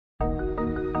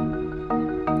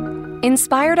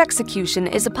Inspired Execution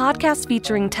is a podcast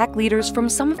featuring tech leaders from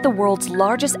some of the world's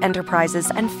largest enterprises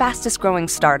and fastest-growing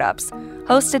startups.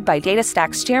 Hosted by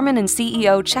DataStax's chairman and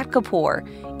CEO Chet Kapoor,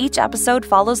 each episode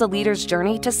follows a leader's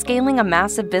journey to scaling a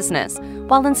massive business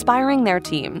while inspiring their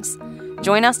teams.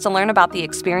 Join us to learn about the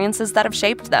experiences that have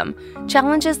shaped them,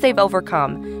 challenges they've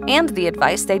overcome, and the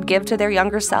advice they'd give to their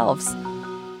younger selves.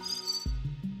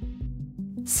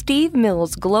 Steve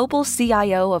Mills, global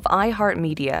CIO of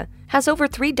iHeartMedia, has over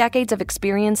 3 decades of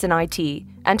experience in IT,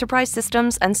 enterprise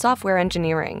systems, and software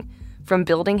engineering. From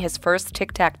building his first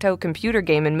tic-tac-toe computer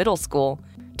game in middle school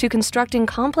to constructing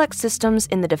complex systems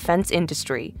in the defense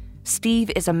industry,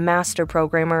 Steve is a master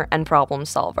programmer and problem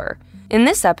solver. In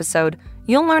this episode,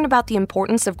 you'll learn about the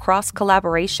importance of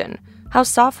cross-collaboration, how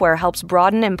software helps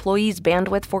broaden employees'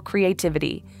 bandwidth for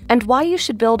creativity, and why you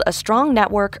should build a strong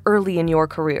network early in your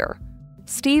career.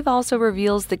 Steve also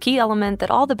reveals the key element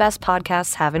that all the best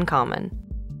podcasts have in common.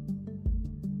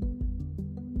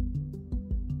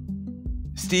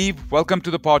 Steve, welcome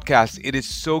to the podcast. It is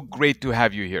so great to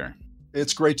have you here.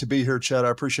 It's great to be here, Chad. I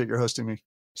appreciate your hosting me.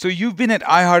 So you've been at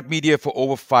iHeartMedia for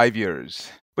over 5 years,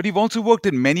 but you've also worked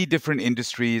in many different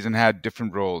industries and had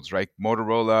different roles, right?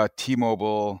 Motorola,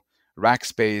 T-Mobile,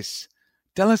 Rackspace.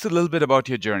 Tell us a little bit about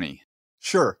your journey.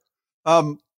 Sure.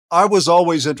 I was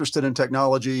always interested in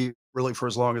technology, really for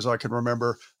as long as I can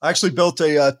remember. I actually built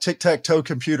a tic-tac-toe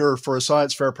computer for a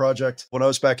science fair project when I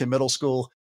was back in middle school.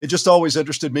 It just always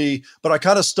interested me, but I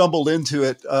kind of stumbled into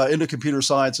it, into computer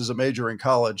science as a major in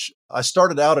college. I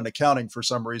started out in accounting for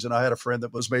some reason. I had a friend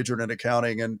that was majoring in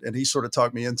accounting and he sort of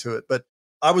talked me into it, but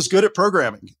I was good at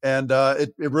programming. And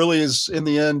it really is, in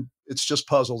the end, it's just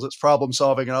puzzles. It's problem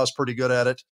solving, and I was pretty good at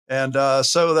it. And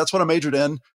so that's what I majored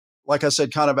in, like I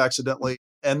said, kind of accidentally.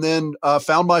 And then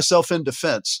found myself in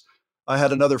defense. I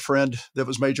had another friend that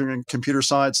was majoring in computer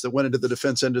science that went into the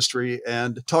defense industry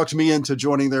and talked me into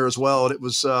joining there as well. And it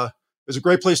was a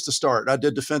great place to start. I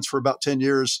did defense for about 10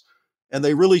 years, and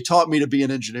they really taught me to be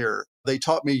an engineer. They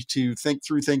taught me to think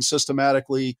through things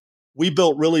systematically. We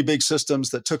built really big systems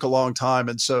that took a long time.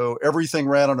 And so everything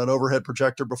ran on an overhead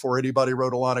projector before anybody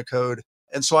wrote a line of code.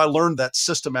 And so I learned that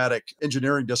systematic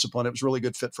engineering discipline. It was a really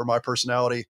good fit for my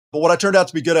personality. But what I turned out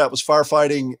to be good at was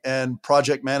firefighting and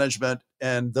project management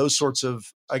and those sorts of,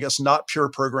 I guess, not pure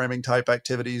programming type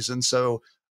activities. And so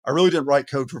I really didn't write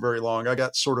code for very long. I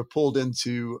got sort of pulled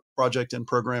into project and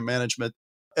program management.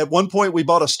 At one point, we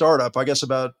bought a startup, I guess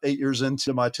about 8 years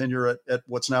into my tenure at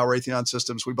what's now Raytheon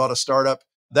Systems. We bought a startup.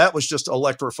 That was just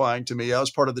electrifying to me. I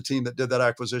was part of the team that did that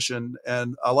acquisition,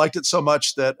 and I liked it so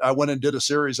much that I went and did a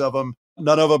series of them.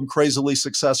 None of them crazily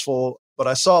successful, but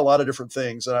I saw a lot of different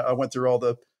things. I went through all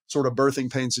the sort of birthing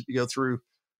pains that you go through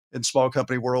in small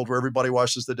company world where everybody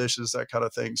washes the dishes, that kind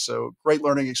of thing. So great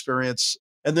learning experience.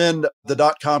 And then the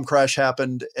dot-com crash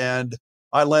happened, and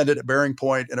I landed at Bearing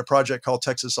Point in a project called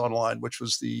Texas Online, which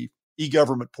was the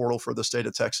e-government portal for the state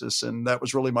of Texas. And that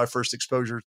was really my first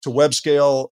exposure to web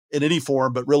scale in any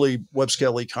form, but really web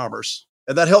scale e-commerce.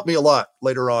 And that helped me a lot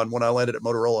later on when I landed at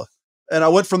Motorola. And I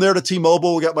went from there to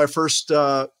T-Mobile, got my first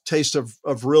taste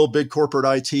of real big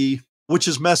corporate IT, which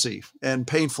is messy and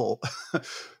painful.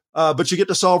 But you get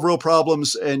to solve real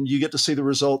problems and you get to see the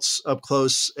results up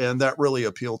close. And that really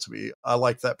appealed to me. I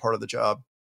liked that part of the job.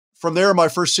 From there, my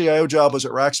first CIO job was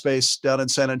at Rackspace down in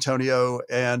San Antonio,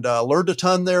 and learned a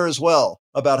ton there as well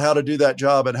about how to do that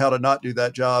job and how to not do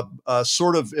that job,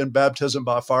 sort of in baptism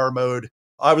by fire mode.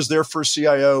 I was their first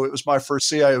CIO. It was my first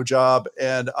CIO job.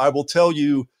 And I will tell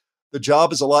you, the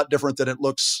job is a lot different than it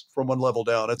looks from one level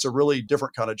down. It's a really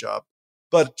different kind of job,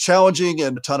 but challenging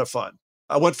and a ton of fun.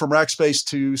 I went from Rackspace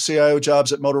to CIO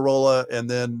jobs at Motorola, and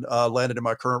then landed in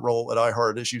my current role at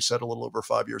iHeart, as you said, a little over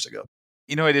 5 years ago.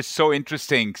 You know, it is so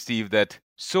interesting, Steve, that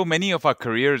so many of our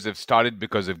careers have started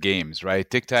because of games, right?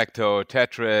 Tic-tac-toe,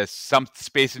 Tetris, some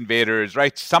Space Invaders,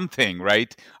 right? Something,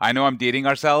 right? I know I'm dating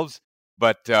ourselves,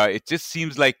 but it just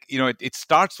seems like, it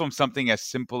starts from something as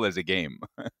simple as a game.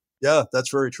 Yeah, that's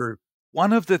very true.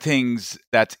 One of the things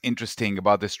that's interesting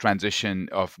about this transition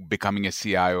of becoming a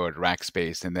CIO at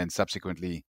Rackspace and then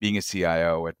subsequently being a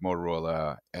CIO at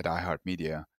Motorola at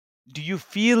iHeartMedia, do you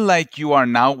feel like you are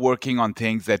now working on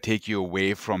things that take you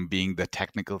away from being the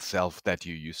technical self that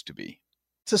you used to be?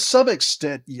 To some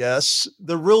extent, yes.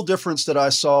 The real difference that I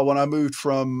saw when I moved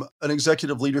from an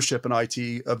executive leadership in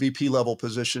IT, a VP level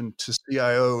position, to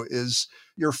CIO is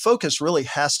your focus really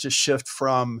has to shift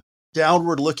from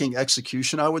downward looking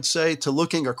execution, I would say, to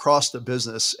looking across the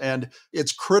business. And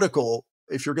it's critical,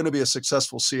 if you're going to be a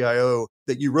successful CIO,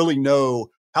 that you really know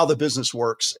how the business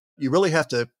works. You really have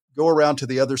to go around to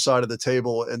the other side of the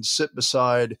table and sit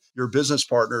beside your business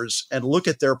partners and look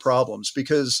at their problems,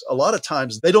 because a lot of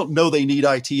times they don't know they need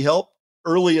IT help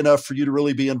early enough for you to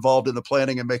really be involved in the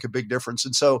planning and make a big difference.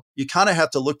 And so you kind of have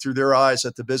to look through their eyes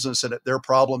at the business and at their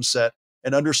problem set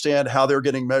and understand how they're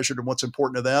getting measured and what's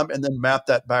important to them, and then map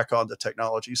that back onto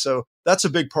technology. So that's a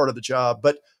big part of the job.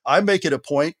 But I make it a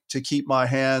point to keep my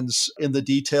hands in the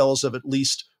details of at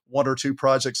least one or two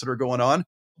projects that are going on,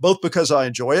 both because I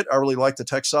enjoy it. I really like the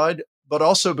tech side, but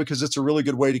also because it's a really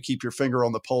good way to keep your finger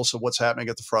on the pulse of what's happening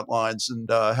at the front lines and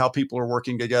how people are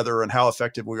working together and how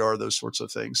effective we are, those sorts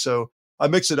of things. So I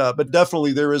mix it up, but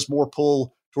definitely there is more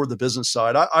pull toward the business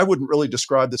side. I wouldn't really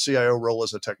describe the CIO role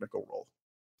as a technical role.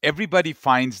 Everybody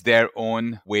finds their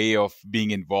own way of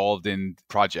being involved in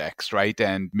projects, right?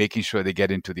 And making sure they get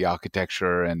into the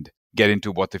architecture and get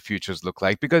into what the futures look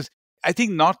like. Because I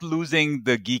think not losing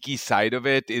the geeky side of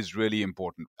it is really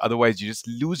important. Otherwise, you just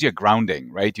lose your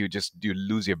grounding, right? You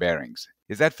lose your bearings.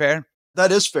 Is that fair?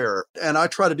 That is fair. And I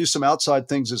try to do some outside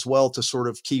things as well to sort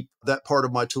of keep that part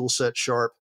of my tool set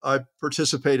sharp. I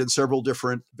participate in several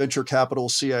different venture capital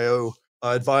CIO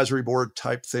advisory board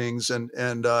type things. And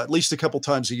at least a couple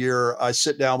times a year, I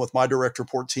sit down with my direct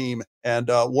report team and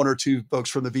one or two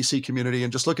folks from the VC community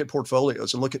and just look at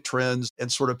portfolios and look at trends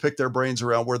and sort of pick their brains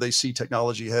around where they see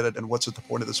technology headed and what's at the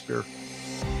point of the spear.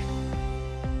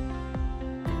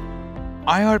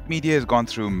 iHeartMedia has gone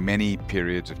through many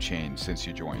periods of change since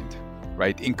you joined,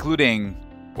 right? Including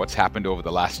what's happened over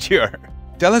the last year.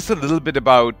 Tell us a little bit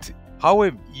about how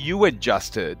have you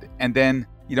adjusted, and then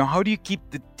how do you keep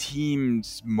the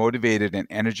teams motivated and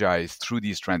energized through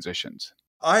these transitions?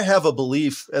 I have a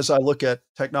belief as I look at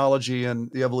technology and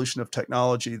the evolution of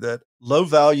technology that low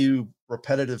value,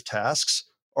 repetitive tasks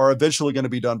are eventually going to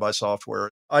be done by software.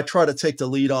 I try to take the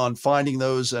lead on finding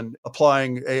those and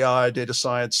applying AI, data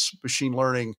science, machine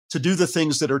learning to do the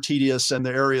things that are tedious and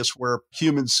the areas where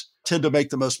humans tend to make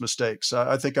the most mistakes.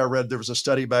 I think I read there was a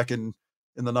study back in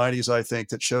the 90s, I think,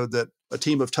 that showed that a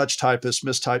team of touch typists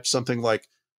mistyped something like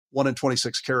 1 in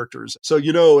 26 characters. So,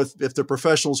 if the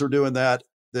professionals are doing that,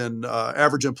 then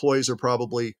average employees are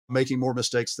probably making more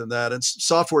mistakes than that. And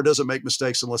software doesn't make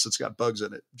mistakes unless it's got bugs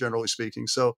in it, generally speaking.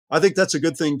 So I think that's a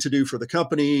good thing to do for the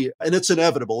company. And it's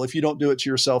inevitable. If you don't do it to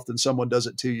yourself, then someone does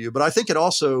it to you. But I think it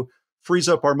also frees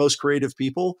up our most creative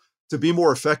people to be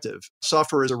more effective.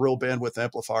 Software is a real bandwidth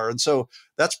amplifier. And so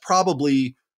that's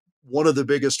probably one of the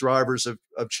biggest drivers of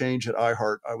change at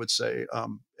iHeart, I would say,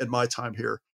 in my time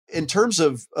here. In terms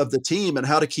of the team and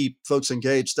how to keep folks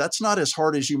engaged, that's not as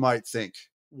hard as you might think.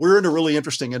 We're in a really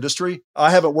interesting industry.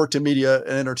 I haven't worked in media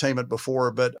and entertainment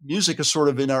before, but music is sort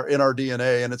of in our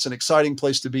DNA, and it's an exciting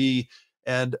place to be.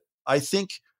 And I think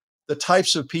the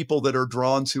types of people that are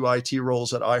drawn to IT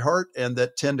roles at iHeart and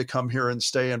that tend to come here and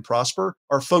stay and prosper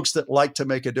are folks that like to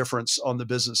make a difference on the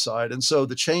business side. And so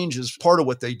the change is part of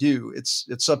what they do. It's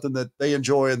something that they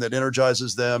enjoy and that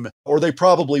energizes them, or they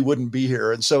probably wouldn't be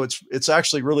here. And so it's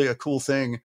actually really a cool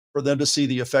thing for them to see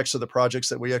the effects of the projects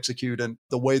that we execute and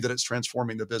the way that it's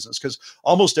transforming the business. Because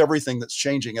almost everything that's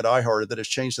changing at iHeart that has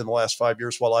changed in the last 5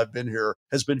 years while I've been here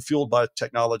has been fueled by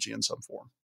technology in some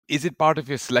form. Is it part of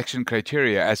your selection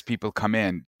criteria as people come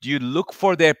in? Do you look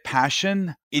for their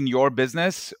passion in your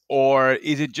business, or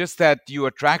is it just that you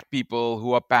attract people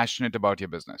who are passionate about your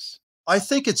business? I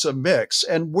think it's a mix,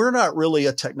 and we're not really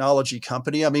a technology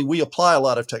company. I mean, we apply a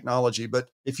lot of technology, but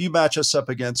if you match us up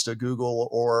against a Google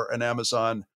or an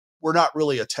Amazon, we're not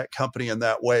really a tech company in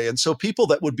that way. And so people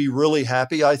that would be really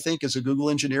happy, I think, as a Google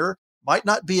engineer might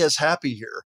not be as happy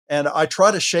here. And I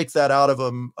try to shake that out of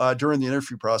them during the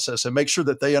interview process and make sure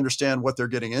that they understand what they're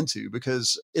getting into,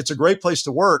 because it's a great place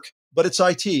to work, but it's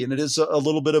IT and it is a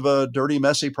little bit of a dirty,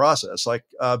 messy process. Like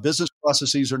business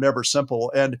processes are never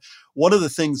simple. And one of the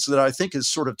things that I think is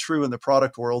sort of true in the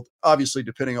product world, obviously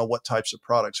depending on what types of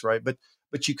products, right? But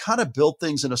you kind of build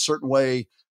things in a certain way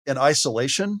in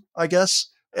isolation, I guess.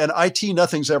 And IT,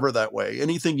 nothing's ever that way.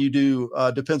 Anything you do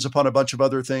depends upon a bunch of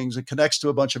other things. It connects to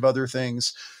a bunch of other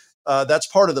things. That's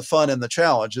part of the fun and the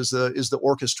challenge is the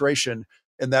orchestration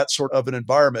in that sort of an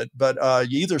environment. But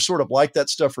you either sort of like that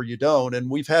stuff or you don't. And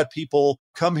we've had people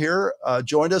come here,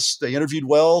 join us. They interviewed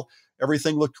well.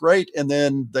 Everything looked great. And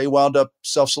then they wound up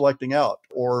self-selecting out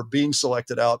or being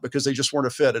selected out because they just weren't a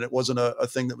fit. And it wasn't a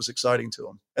thing that was exciting to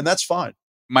them. And that's fine.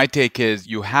 My take is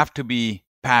you have to be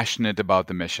passionate about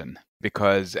the mission.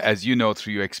 Because as you know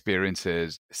through your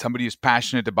experiences, somebody who's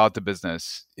passionate about the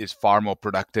business is far more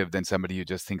productive than somebody who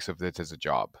just thinks of it as a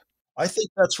job. I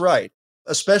think that's right.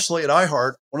 Especially at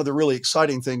iHeart, one of the really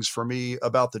exciting things for me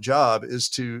about the job is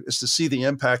to see the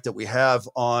impact that we have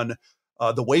on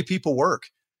the way people work.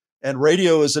 And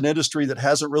radio is an industry that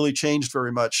hasn't really changed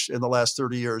very much in the last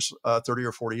 30 years, 30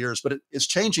 or 40 years, but it's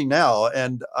changing now.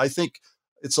 And I think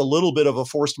it's a little bit of a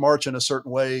forced march in a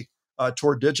certain way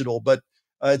toward digital, but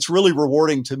it's really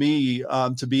rewarding to me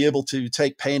to be able to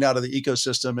take pain out of the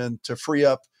ecosystem and to free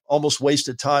up almost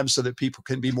wasted time so that people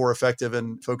can be more effective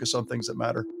and focus on things that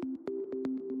matter.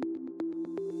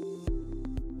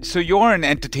 So you're in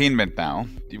entertainment now.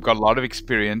 You've got a lot of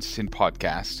experience in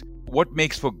podcasts. What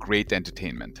makes for great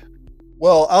entertainment?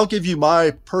 Well, I'll give you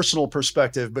my personal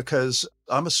perspective because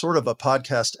I'm a sort of a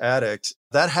podcast addict.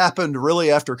 That happened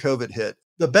really after COVID hit.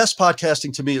 The best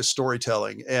podcasting to me is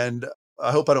storytelling. And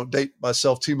I hope I don't date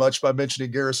myself too much by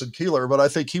mentioning Garrison Keillor, but I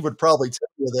think he would probably tell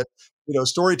you that,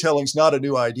 storytelling's not a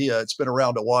new idea. It's been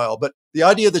around a while, but the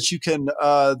idea that you can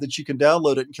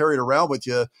download it and carry it around with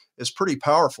you is pretty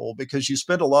powerful because you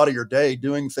spend a lot of your day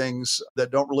doing things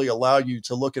that don't really allow you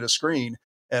to look at a screen,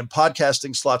 and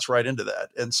podcasting slots right into that.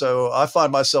 And so I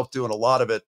find myself doing a lot of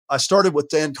it. I started with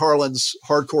Dan Carlin's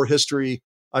Hardcore History.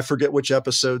 I forget which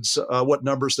episodes, what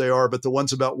numbers they are, but the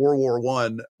ones about World War I,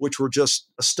 which were just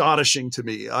astonishing to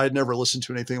me. I had never listened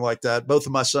to anything like that. Both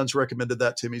of my sons recommended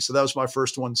that to me. So that was my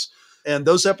first ones. And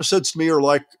those episodes to me are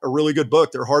like a really good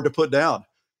book. They're hard to put down.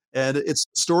 And it's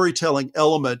the storytelling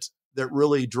element that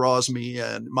really draws me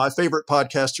in. My favorite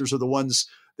podcasters are the ones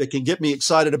that can get me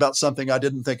excited about something I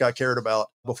didn't think I cared about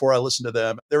before I listened to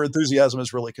them. Their enthusiasm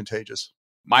is really contagious.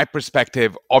 My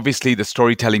perspective, obviously the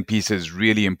storytelling piece is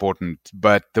really important,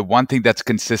 but the one thing that's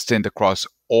consistent across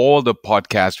all the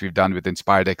podcasts we've done with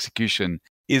Inspired Execution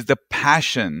is the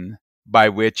passion by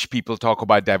which people talk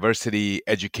about diversity,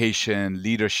 education,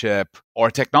 leadership, or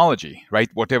technology, right?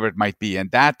 Whatever it might be.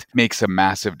 And that makes a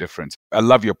massive difference. I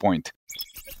love your point.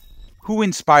 Who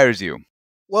inspires you?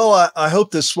 Well, I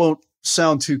hope this won't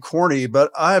sound too corny,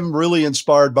 but I'm really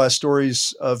inspired by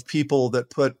stories of people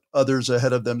that put others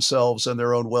ahead of themselves and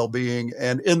their own well-being.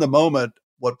 And in the moment,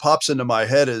 what pops into my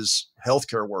head is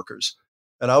healthcare workers.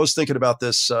 And I was thinking about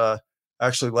this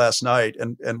actually last night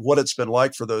and what it's been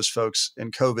like for those folks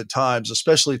in COVID times,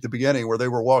 especially at the beginning where they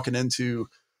were walking into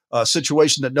a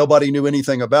situation that nobody knew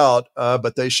anything about,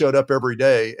 but they showed up every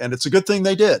day. And it's a good thing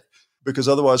they did, because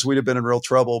otherwise we'd have been in real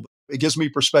trouble. It gives me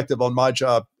perspective on my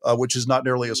job, which is not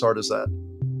nearly as hard as that.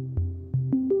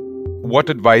 What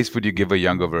advice would you give a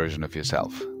younger version of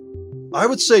yourself? I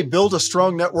would say build a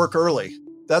strong network early.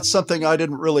 That's something I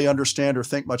didn't really understand or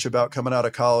think much about coming out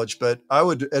of college, but I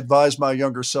would advise my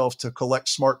younger self to collect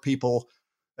smart people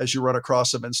as you run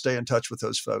across them and stay in touch with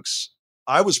those folks.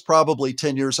 I was probably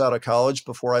 10 years out of college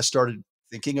before I started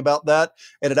thinking about that.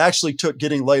 And it actually took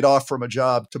getting laid off from a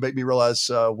job to make me realize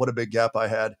what a big gap I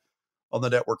had on the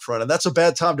network front. And that's a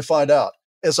bad time to find out.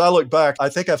 As I look back, I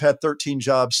think I've had 13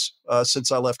 jobs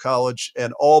since I left college,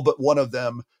 and all but one of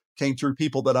them came through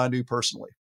people that I knew personally.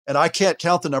 And I can't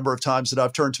count the number of times that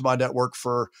I've turned to my network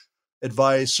for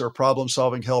advice or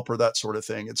problem-solving help or that sort of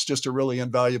thing. It's just a really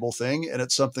invaluable thing. And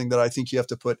it's something that I think you have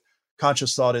to put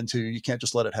conscious thought into. You can't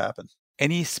just let it happen.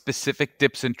 Any specific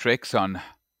tips and tricks on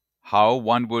how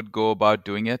one would go about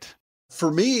doing it?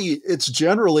 For me, it's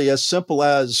generally as simple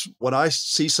as when I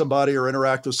see somebody or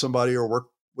interact with somebody or work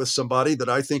with somebody that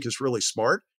I think is really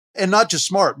smart, and not just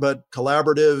smart, but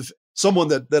collaborative, someone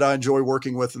that I enjoy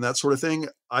working with and that sort of thing,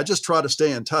 I just try to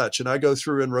stay in touch. And I go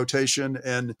through in rotation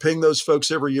and ping those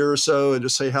folks every year or so and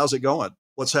just say, how's it going?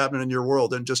 What's happening in your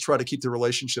world? And just try to keep the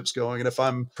relationships going. And if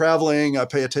I'm traveling, I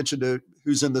pay attention to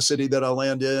who's in the city that I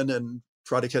land in and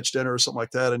try to catch dinner or something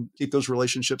like that and keep those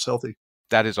relationships healthy.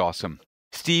 That is awesome.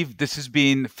 Steve, this has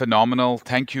been phenomenal.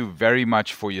 Thank you very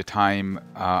much for your time.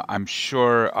 I'm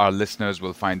sure our listeners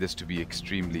will find this to be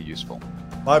extremely useful.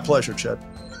 My pleasure, Chet.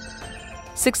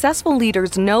 Successful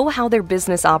leaders know how their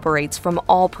business operates from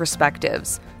all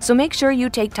perspectives, so make sure you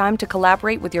take time to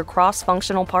collaborate with your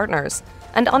cross-functional partners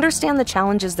and understand the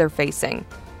challenges they're facing.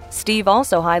 Steve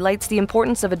also highlights the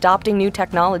importance of adopting new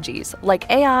technologies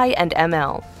like AI and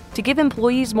ML to give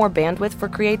employees more bandwidth for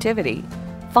creativity.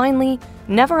 Finally,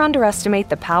 never underestimate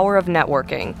the power of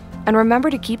networking, and remember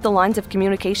to keep the lines of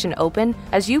communication open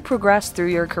as you progress through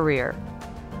your career.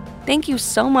 Thank you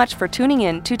so much for tuning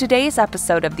in to today's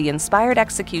episode of the Inspired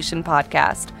Execution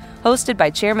Podcast, hosted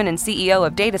by Chairman and CEO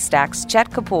of DataStax,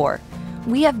 Chet Kapoor.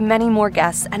 We have many more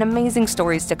guests and amazing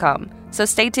stories to come, so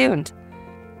stay tuned.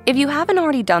 If you haven't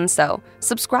already done so,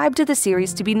 subscribe to the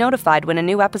series to be notified when a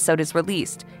new episode is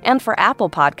released. And for Apple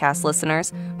Podcast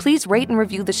listeners, please rate and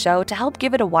review the show to help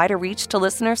give it a wider reach to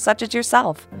listeners such as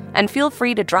yourself. And feel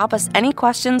free to drop us any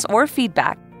questions or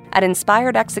feedback at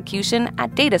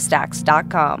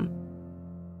inspiredexecution@datastax.com.